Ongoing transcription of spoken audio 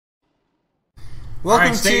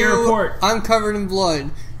Welcome state your to report. I'm Covered in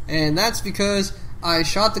Blood. And that's because I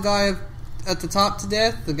shot the guy at the top to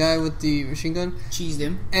death, the guy with the machine gun. Cheesed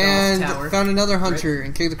him. And off the tower. found another hunter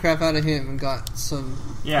and kicked the crap out of him and got some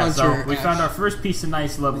hunter so we ash. found our first piece of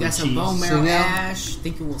nice, lovely We got some cheese. bone marrow So now- ash.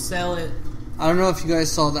 Thinking we'll sell it. I don't know if you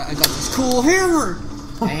guys saw that. I got this cool hammer.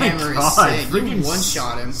 The hammer is sick. You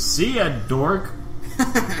one-shot him. See ya, dork.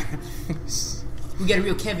 We got a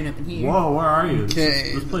real Kevin up in here. Whoa, where are you?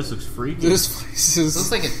 Okay. This place looks freaky. This place is...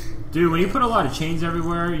 Looks like a Dude, when you put a lot of chains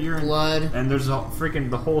everywhere, you're blood. and there's a freaking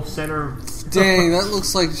the whole center. Dang, that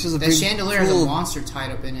looks like just a That big chandelier has a pool. monster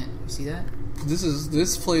tied up in it. You see that?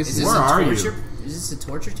 This place Is is... this Where a are you? torture? Is this a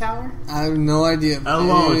torture tower? I have no idea.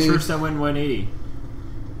 LOL, church that went 180.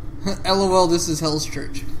 LOL, this is Hell's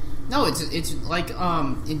Church. No, it's like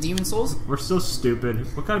in Demon Souls. We're so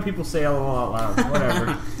stupid. What kind of people say LOL out loud?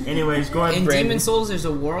 Whatever. Anyways, go ahead, In Brandon. Demon Souls, there's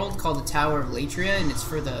a world called the Tower of Latria, and it's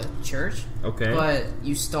for the church. Okay. But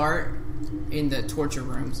you start in the torture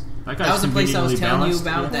rooms. That That was the place I was telling you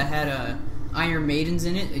about Yeah. that had Iron Maidens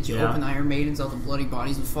in it. That you open the Iron Maidens, all the bloody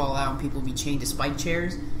bodies would fall out, and people would be chained to spike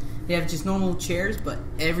chairs. They have just normal chairs, but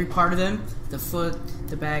every part of them, the foot,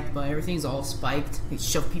 the back, the butt, everything's all spiked. They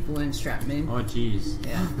shove people in, strap them in. Oh, jeez.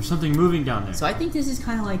 Yeah. There's something moving down there. So I think this is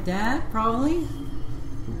kind of like that, probably.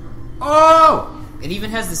 Oh! It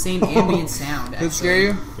even has the same ambient sound. Did it scare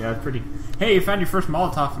you? Yeah, it's pretty... Hey, you found your first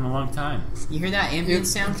Molotov in a long time. You hear that ambient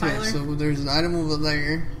sound, okay, Tyler? so there's an item over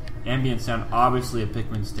there. Ambient sound, obviously a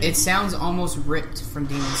Pikmin stick. It sounds almost ripped from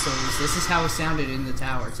Demon Souls. This is how it sounded in the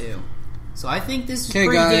tower, too. So I think this is Okay,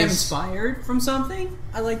 pretty damn guys. inspired from something,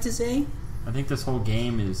 I like to say. I think this whole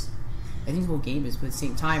game is... I think the whole game is, but at the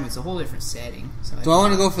same time, it's a whole different setting. So Do I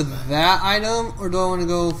want to go for that item, or do I want to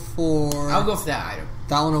go for... I'll go for that item.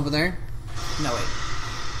 that one over there? No, wait.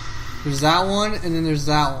 There's that one, and then there's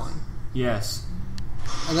that one. Yes.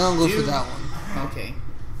 And then I'll go for Dude. that one. Okay.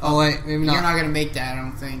 Oh, wait, maybe not. You're not going to make that, I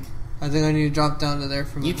don't think. I think I need to drop down to there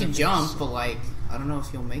for my You can purpose. jump, but, like, I don't know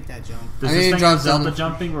if you'll make that jump. Does I need this to thing drop have Zelda down-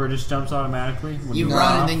 jumping where it just jumps automatically? When You No.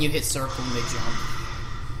 run and then you hit circle and they jump.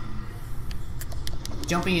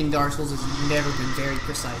 Jumping in Dark Souls has never been very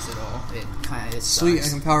precise at all. It kind of Sweet, I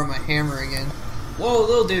sucks. can power my hammer again. Whoa,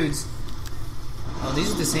 little dudes. Oh,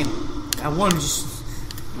 these are the same. I want to just...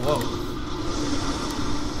 Whoa.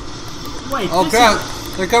 Wait, Oh this crap!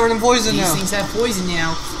 is- They're covered in poison These now. things have poison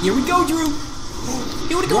now. Here we go, Drew.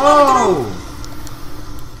 Here we go. Whoa!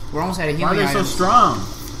 We're almost out of Why are healing they so items. strong?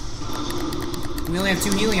 We only have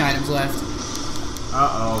 2 healing items left.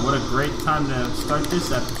 Uh-oh, what a great time to start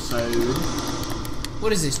this episode.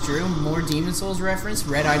 What is this, Drew? More Demon Souls reference?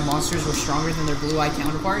 Red-eyed monsters were stronger than their blue-eyed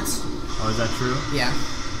counterparts? Oh, is that true? Yeah.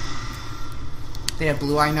 They have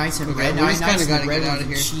blue-eyed knights and Okay, we red-eyed just knights, kinda and the gotta red get ones out of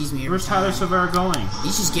would here. cheese me every Where's time. Tyler Silvera going?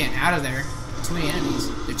 He's just getting out of there. Too many enemies.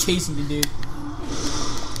 They're chasing the dude.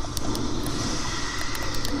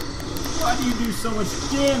 Why do you do so much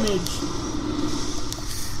damage?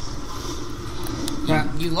 Crap.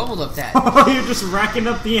 You leveled up that. Oh, you're just racking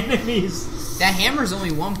up the enemies. That hammer's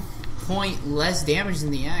only 1 point less damage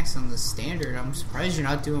than the axe on the standard. I'm surprised you're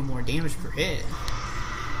not doing more damage per hit.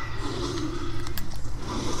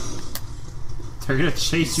 They're gonna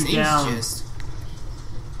chase you Things down. just...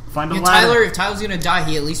 Find a You know, ladder. if Tyler's gonna die,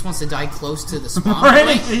 he at least wants to die close to the spawn More point.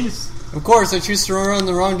 enemies. Of course, I choose to run in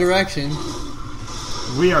the wrong direction.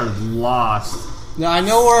 We are lost. Now I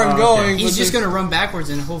know where I'm Okay. going. He's but just there's- gonna run backwards,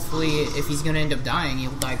 and hopefully, if he's gonna end up dying,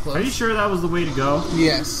 he'll die close. Are you sure that was the way to go?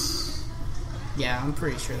 Yes. Yeah, I'm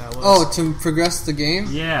pretty sure that was. Oh, to progress the game?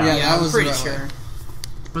 Yeah. Yeah, yeah, that I'm was pretty the right sure. way.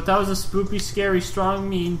 But that was a spoopy, scary, strong,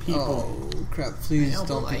 mean people. Oh crap! Please I know,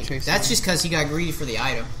 don't but, be like, chasing. that's me. just because he got greedy for the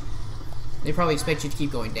item. They probably expect you to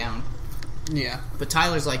keep going down. Yeah. But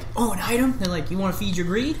Tyler's like, oh, an item? They're like, you want to feed your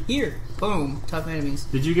greed? Here. Boom. Tough enemies.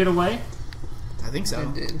 Did you get away? I think so. I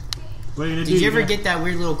did. What are you gonna do? Did you ever gonna- get that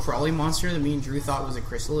weird little crawly monster that me and Drew thought was a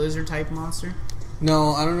crystal lizard type monster?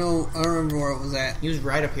 No, I don't know. I don't remember where it was at. He was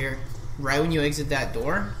right up here. Right when you exit that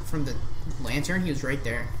door from the lantern, he was right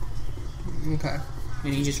there. Okay.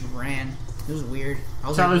 And he just ran. It was weird. I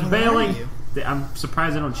was like, Tyler's "Where are bailing. you?" I'm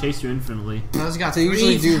surprised they don't chase you infinitely. Tyler's got They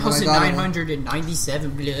usually do, but I got him. 3,997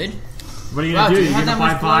 blood. What are you Wow, gonna do do? you You have gonna that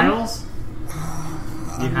buy much blood? vials?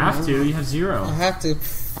 You have to. You have I 0. have to.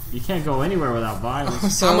 You can't go anywhere without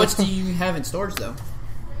vials. So How much do you have in storage, though?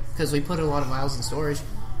 Because we put a lot of vials in storage.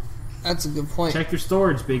 That's a good point. Check your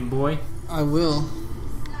storage, big boy. I will.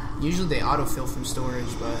 Usually they autofill from storage,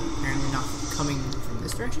 but apparently not coming from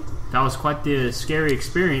this direction. That was quite the scary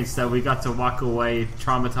experience that we got to walk away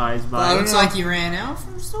traumatized I by. don't Looks know. like you ran out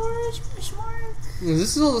from storage. Question mark.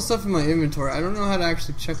 This is all the stuff in my inventory. I don't know how to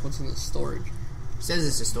actually check what's in the storage. It says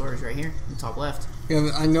it's a storage right here, in the top left. Yeah,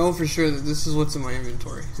 but I know for sure that this is what's in my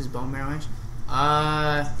inventory. This is bone marrow ash.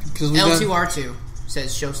 Because L2 R2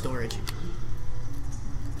 says show storage.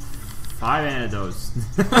 5 antidotes.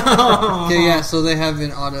 Okay, yeah. So they have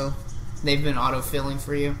been auto. They've been auto-filling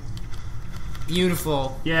for you.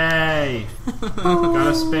 Beautiful. Yay!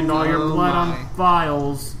 Gotta spend all your blood on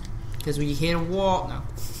vials. Because when you hit a wall... No.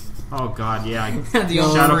 Oh god, yeah. The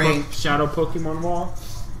old ring. Shadow Pokemon wall.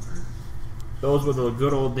 Those were the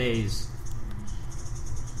good old days.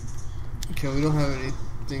 Okay, we don't have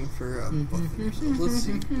anything for buffers, so let's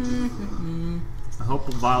see. I hope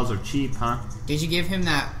the vials are cheap, huh? Did you give him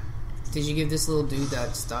that... Did you give this little dude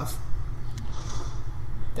that stuff?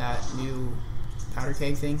 That new powder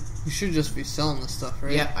keg thing? You should just be selling this stuff,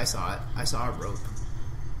 right? Yeah, I saw it. I saw a rope.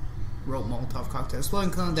 Rope Molotov cocktail.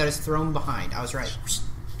 Exploding cone that is thrown behind. I was right.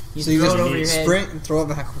 You So you throw just it over your head. sprint and throw it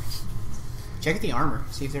backwards. Check out the armor.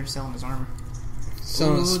 See if they're selling his armor.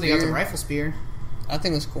 Selling a Ooh, they got the spear. rifle spear. I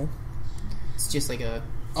think it's cool. It's just like a...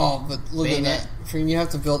 Oh, but look bayonet. at that. Freaking, you have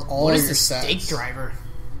to build all What of is your the stake stats. driver?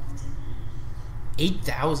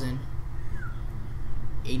 8,000.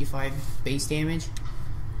 85 base damage.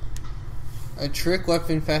 A trick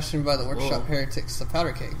weapon fashioned by the workshop Whoa. heretics, the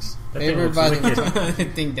powder kegs. That thing Favored looks by the wicked.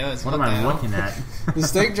 That thing does. What am the I hell? looking at? The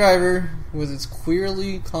stake driver, with its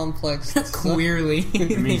queerly complex, Queerly.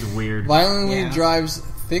 It means weird. violently Yeah. drives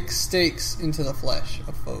thick stakes into the flesh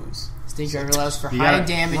of foes. Stake driver allows for You high got-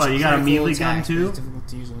 damage. what, you got a critical melee gun attack. too? It's difficult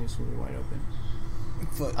to use when it's really wide open.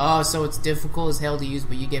 But Oh, so it's difficult as hell to use,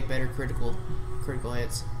 but you get better critical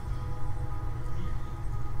hits.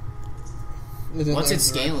 What's it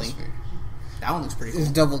scaling? That one looks pretty cool.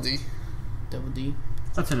 It's double D. Double D.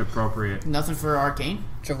 That's inappropriate. Nothing for arcane.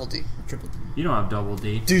 Triple D. Triple D. You don't have double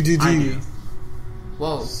D. D. I do.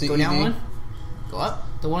 Whoa. CED. Go down one. Go up.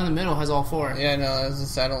 The one in the middle has all 4. Yeah, no,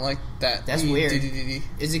 I don't like that. That's weird. D.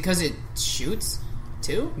 Is it because it shoots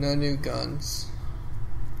too? No new guns.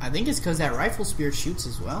 I think it's because that rifle spear shoots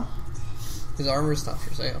as well. His armor's not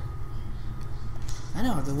for sale. I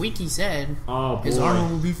know. The wiki said Oh boy. his armor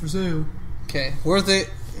will be for sale. Okay, worth it.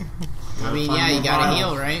 I mean, Find yeah, you more gotta vials.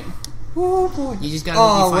 heal, right? Oh boy. You just gotta Oh,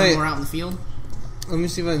 hope you find wait. more out in the field. Let me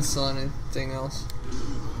see if I can sell anything else.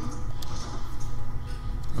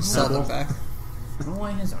 I'll sell Pebble. them back. I don't know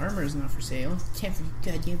why his armor is not for sale. Can't for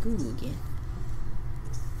goddamn Google again.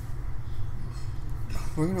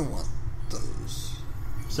 We're gonna want those.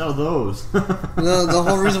 Sell those. The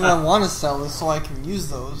whole reason why I want to sell is so I can use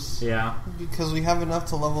those. Yeah. Because we have enough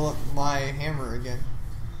to level up my hammer again.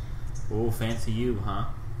 Oh, fancy you, huh?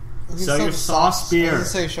 We can Sell your the saw I spear. was gonna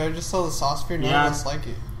say, should I just sell the saw spear? No Yeah. one else like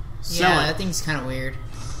it. Sell Yeah, it. that thing's kind of weird.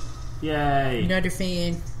 Yay. Another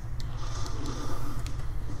fan.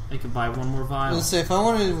 I could buy one more vial. Let's say if I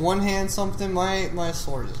wanted one hand something, my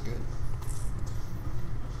sword is good.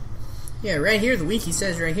 Yeah, right here, the wiki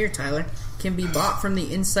says right here, Tyler, can be bought from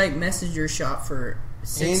the Insight Messenger shop for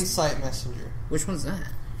 6... Insight Messenger. Which one's that?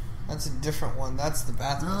 That's a different one. That's the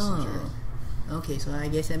Bath Messenger. Oh. Okay, so I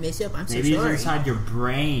guess I messed up. I'm so Maybe it's sorry. inside your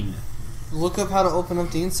brain. Look up how to open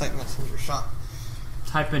up the Insight Messenger shop.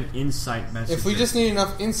 Type an insight message. If we just need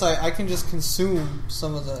enough insight, I can just consume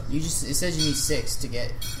some of the It says you need 6 to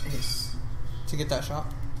get his... to get that shop.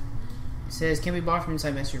 It says can be bought from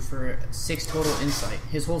Insight Messenger for 6 total insight.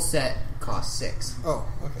 His whole set costs 6. Oh,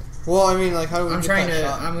 okay. Well, I mean, like, how do we I'm get trying that to.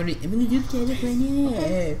 shop? I'm gonna do that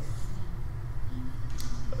right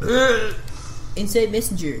now. Insight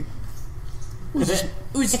Messenger. Who's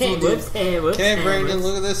Okay, Brandon,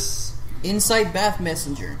 look at this. Insight Bath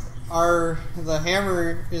Messenger. The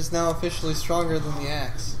hammer is now officially stronger than the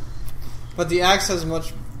axe, but the axe has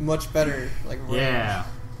much better range. Yeah.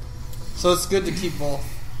 So it's good to keep both.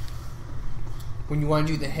 When you want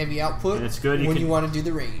to do the heavy output, And it's good when you you can- want to do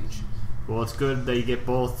the range. Well, it's good that you get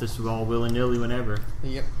both. This is all willy-nilly whenever.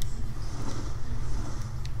 Yep.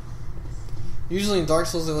 Usually in Dark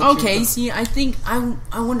Souls, they let Okay, you. see, I think I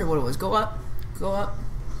wonder what it was. Go up.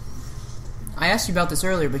 I asked you about this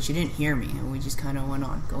earlier, but you didn't hear me, and we just kind of went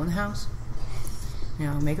on. Go in the house.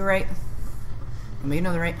 Now make a right. Make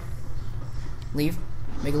another right. Leave.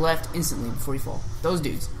 Make a left instantly before you fall. Those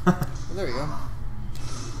dudes. There we go.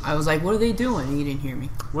 I was like, what are they doing? And you didn't hear me.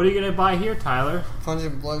 What are you gonna buy here, Tyler?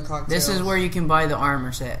 Pungent blood cocktails. This is where you can buy the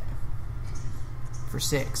armor set. For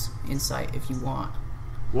 6 insight if you want.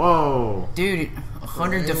 Whoa. Dude,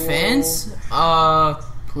 100 Whoa. defense?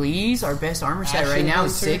 Please? Our best armor set right Ashen now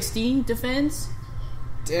is Hunter? 60 defense?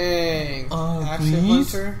 Dang. Ashen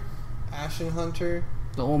please? Hunter. Ashen Hunter.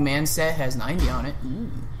 The old man set has 90 on it. Ooh.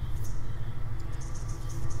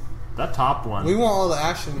 That top one. We want all the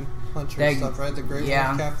Ashen Hunter That- stuff, right? The Great yeah.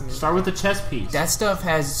 Wolf Captain. Start with the chest piece. That stuff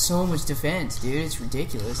has so much defense, dude. It's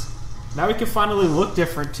ridiculous. Now we can finally look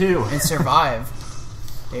different too. And survive.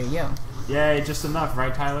 There you go. Yay, just enough,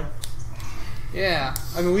 right, Tyler? Yeah.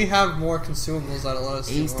 I mean, we have more consumables that'll let us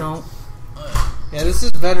do Ace more. don't. Yeah, this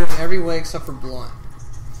is better in every way except for blunt.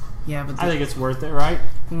 Yeah, but I think it's worth it, right?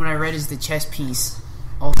 from what I read is the chess piece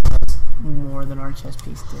also does more than our chess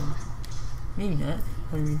piece did. Maybe not.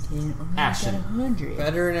 110. Oh, Action. 100.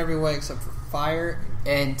 Better in every way except for fire,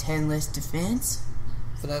 And 10 less defense.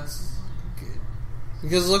 but that's good.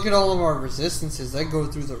 Because look at all of our resistances; they go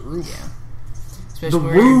through the roof. Yeah. The Especially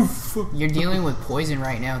where roof! you're dealing with poison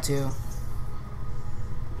right now too.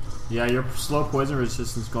 Yeah, your slow poison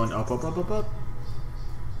resistance going up, up, up, up, up.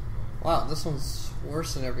 Wow, this one's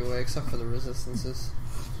worse in every way except for the resistances.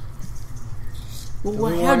 Well, Do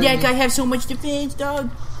we how want did that any- guy have so much defense, dog?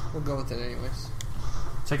 We'll go with it anyways.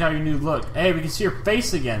 Check out your new look. Hey, we can see your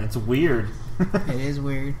face again. It's weird. It is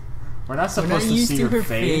weird. We're not We're supposed not to used see to your her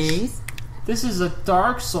face. This is a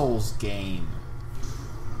Dark Souls game.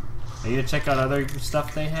 Are you gonna check out other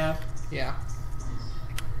stuff they have? Yeah.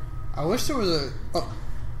 I wish there was a. Oh.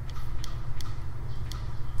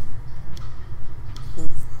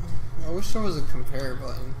 I wish there was a compare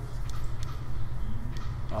button,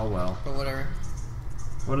 Oh well. but whatever.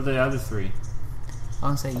 What are the other three?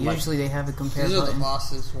 I'll say like- usually they have a compare These are the button.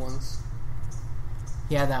 bosses ones.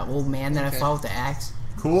 Yeah, that old man that Okay. I fought with the axe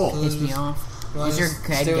Cool. So- pissed me just- off. You wanna Is your just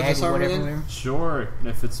gag stay with gag this or armor whatever? then? Whatever? Sure,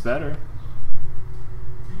 if it's better.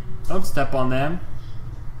 Don't step on them.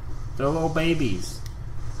 They're little babies.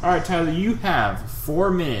 Alright, Tyler, you have 4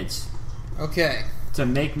 minutes Okay. to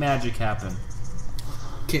make magic happen.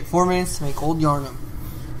 Okay, 4 minutes to make old Yarnum.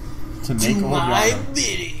 To make old Yarnum.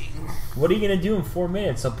 bidding. What are you gonna do in 4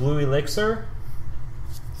 minutes? A blue elixir?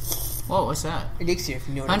 Whoa, what's that? Elixir, if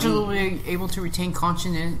you know what I Hunter will mean. be able to retain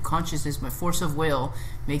consciousness by force of will,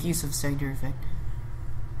 make use of secondary effect.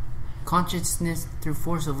 Consciousness through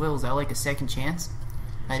force of will, is that like a second chance?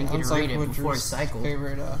 I didn't get Sounds to like read it before it Woodrew's cycled.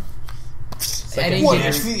 favorite, I didn't One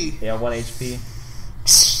get it. HP. Yeah, 1 HP.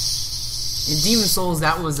 In Demon Souls,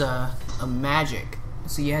 that was a magic.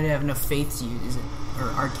 So you had to have enough faith to use it. Or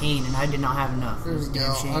arcane, and I did not have enough. It There was we a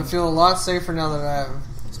damn go. shame. I feel a lot safer now that I have.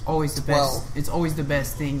 It's always the 12. best. It's always the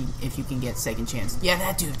best thing if you can get second chance. Yeah,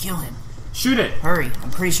 that dude, kill him. Shoot it! Hurry. I'm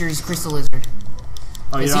pretty sure he's Crystal Lizard.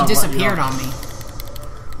 Oh, you Because he don't- disappeared you on me.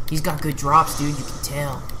 He's got good drops, dude. You can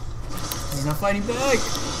tell. He's not fighting back.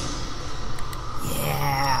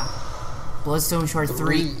 Yeah. Bloodstone Shard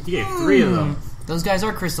 3. don't- You gave 3 of them. Those guys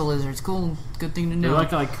are Crystal Lizards. Cool. Good thing to They're know.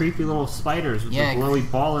 like creepy little spiders with Yeah. a glowy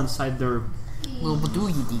ball inside their... Little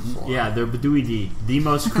badoogie. Yeah, their badooidi. The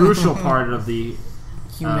most crucial part of the...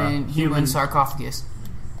 Human human- sarcophagus.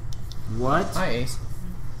 What? Hi, Ace.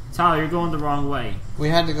 Tyler, you're going the wrong way. We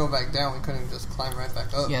had to go back down. We couldn't just climb right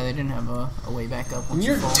back up. Yeah, they didn't have a way back up once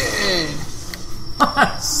You're you fall.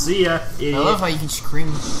 dead. See ya, idiot. I love how you can cream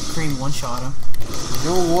one-shot him. You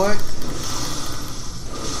know what?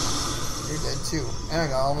 You're dead too. And I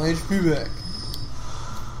got all my HP back.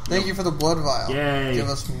 Thank you for the blood vial. Yay. Give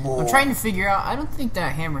us more. I'm trying to figure out. I don't think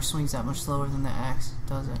that hammer swings that much slower than the axe,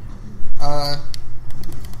 does it?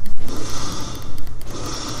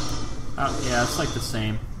 Yeah, it's like the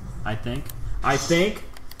same. I think.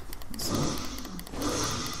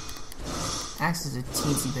 Axe is a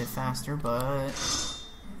teensy bit faster, but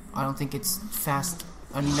I don't think it's fast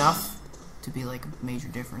enough to be like a major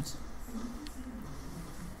difference.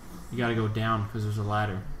 You gotta go down because there's a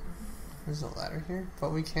ladder. There's a ladder here,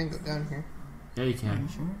 but we can go down here. Yeah, you Are can. you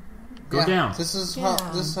sure? Go Yeah, down. This is Yeah.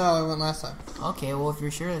 how I went last time. Okay, well if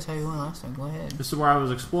you're sure that's how you went last time, go ahead. This is where I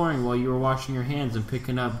was exploring while you were washing your hands and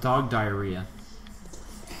picking up dog diarrhea.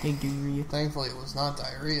 Big do you? Thankfully, it was not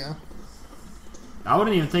diarrhea. I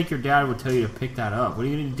wouldn't even think your dad would tell you to pick that up. What are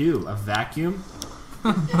you gonna do? A vacuum?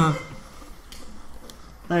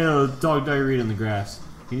 Hey, dog diarrhea in the grass.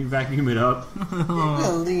 Can you vacuum it up?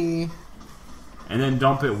 Really? And then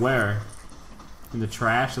dump it where? In the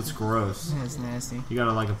trash? That's gross. That's nasty. You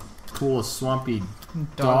got like a pool of swampy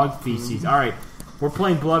dog feces. Alright, we're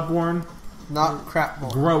playing Bloodborne. Not crap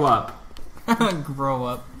more. Grow up. Grow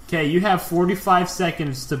up. Okay, you have 45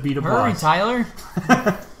 seconds to beat a Hurry, boss. Tyler.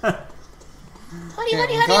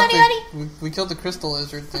 We killed the crystal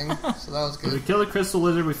lizard thing, so that was We good. killed a crystal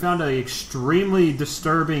lizard. We found an extremely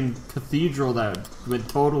disturbing cathedral that went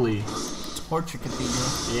totally... Torture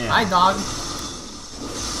cathedral. Yeah. Hi, dog.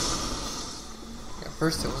 Yeah,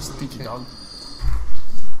 first it was Stinky legit. dog.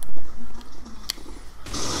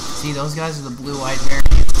 See, those guys are the blue-eyed bear.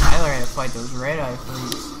 Tyler had to fight those red-eyed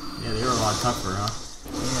freaks. Yeah, they were a lot tougher, huh?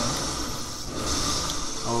 Yeah.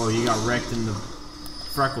 Oh, you got wrecked in the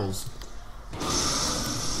freckles.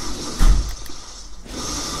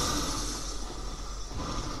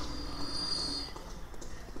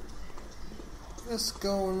 Just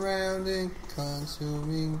going round and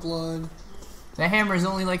consuming blood. That hammer is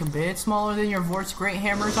only like a bit smaller than your Vort's Great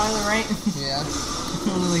Hammer, Tyler, right? Yeah.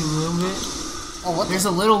 Only like a little bit. Oh, what? There's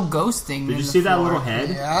a little ghost thing. Did you see that little head?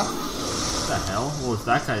 Yeah. What the hell? Well, if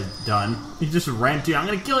that guy's done, he just ran to you. I'm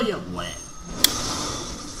gonna kill you. What?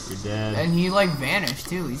 You're dead. And he like vanished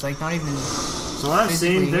too. He's like not even. So what I've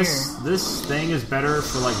seen, this thing is better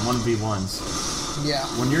for like 1v1s. Yeah.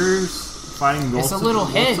 When you're fighting multiple, It's a little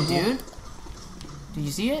head, dude. Did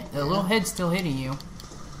you see it? The little head's still hitting you.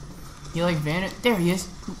 He like vanished. There he is.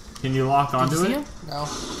 Can you lock onto Did you see it? him? No.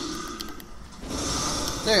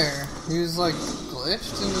 There. He was like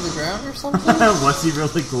glitched into the ground or something? Was he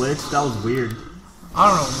really glitched? That was weird. I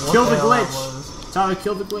don't know what Kill the the hell that glitch. was. Tyler,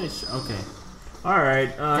 kill the glitch. Okay.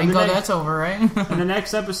 Alright. Thank God that's over, right? In the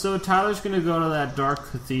next episode, Tyler's going to go to that dark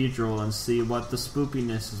cathedral and see what the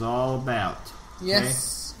spoopiness is all about.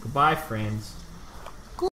 Yes. Okay? Goodbye, friends.